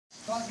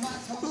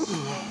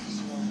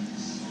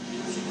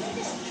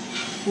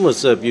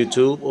What's up,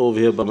 YouTube? Over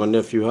here by my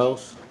nephew's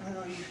house,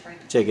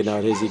 checking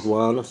out his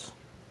iguanas.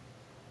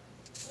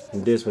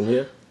 And this one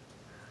here,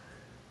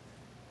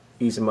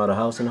 eats him out of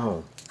house and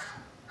home.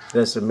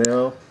 That's a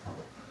male,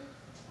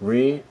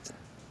 red.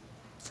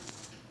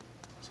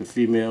 It's a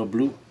female,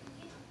 blue.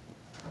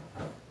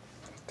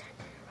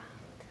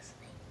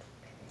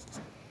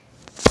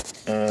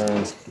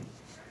 And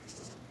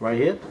right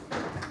here,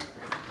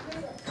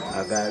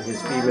 I got his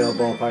female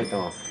bone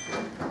python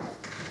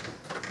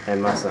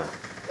and my son.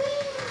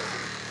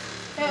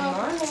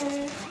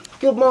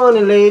 Good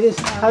morning, ladies.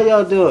 How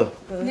y'all doing?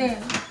 Yeah.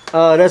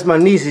 That's my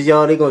nieces,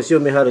 y'all. They gonna show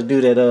me how to do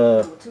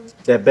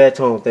that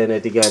baton thing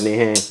that they got in their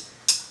hand.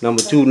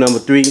 Number 2, number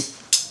 3.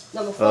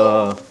 Number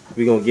 4.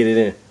 We gonna get it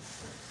in.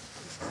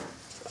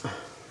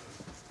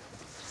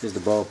 This is the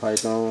ball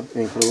python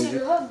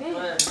enclosure.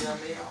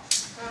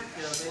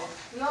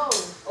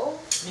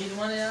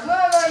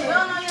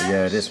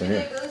 Yeah, this one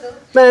here.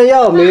 Man,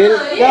 y'all made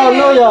it. Y'all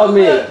know y'all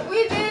made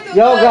it.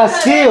 Y'all got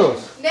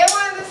skills. They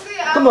wanted to see.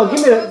 Come on,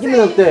 give me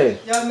them things.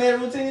 Y'all made a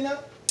routine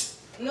up?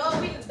 No,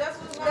 that's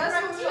what we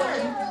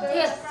learned.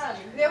 Yes.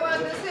 They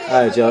wanted to see.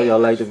 Alright, y'all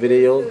like the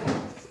video?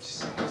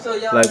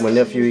 Like my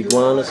nephew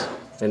Iguanas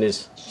and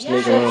this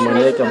snake around my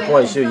neck? I'm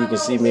quite sure you can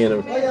see me in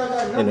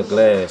the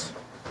glass.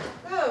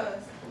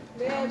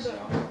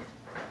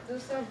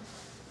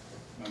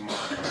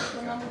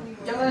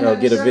 Y'all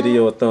get a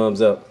video a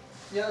thumbs up.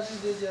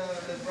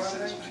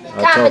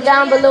 Comment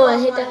down below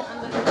and hit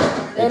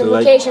that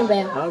notification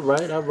bell.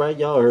 Alright,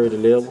 y'all heard the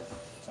level.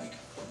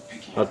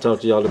 I'll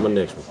talk to y'all in my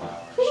next one.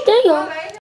 There you go.